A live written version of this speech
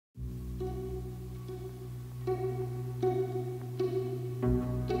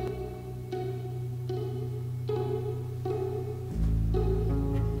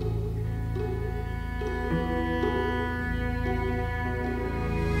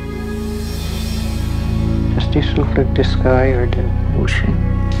these look like the sky or the ocean?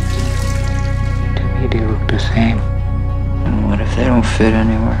 To me, they look the same. And what if they don't fit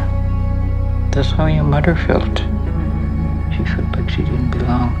anywhere? That's how your mother felt. She felt like she didn't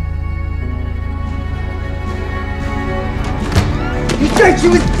belong. You said she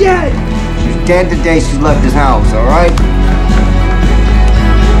was dead! She's dead the day she left his house, alright?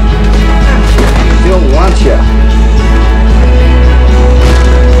 She don't want you.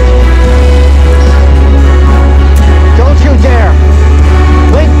 Don't you dare!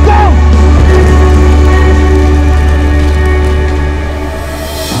 Let go!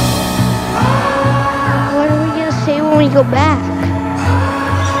 What are we gonna say when we go back?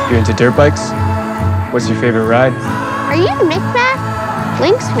 You into dirt bikes? What's your favorite ride? Are you Micmac?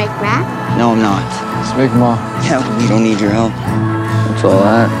 Link's Micmac. No, I'm not. It's Mi'kmaq. Yeah, we don't need your help. What's all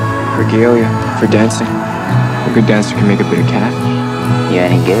that? Regalia. For dancing. A good dancer can make a bit of cash. You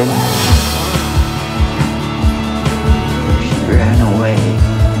any good? She ran away.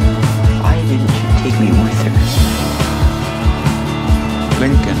 Why didn't you take me with her?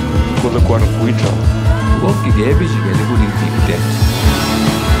 Lincoln, kulikuwa na kuita. Wakigebeji galibu limpite.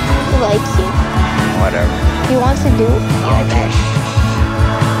 He likes you. Whatever. He wants to do it. Okay.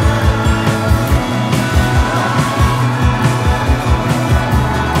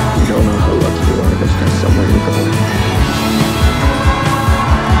 You don't know how lucky you are to have somewhere to go.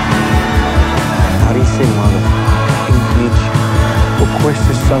 How do you say mother? Engage. O course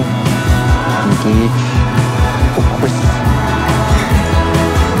son. Engage. O course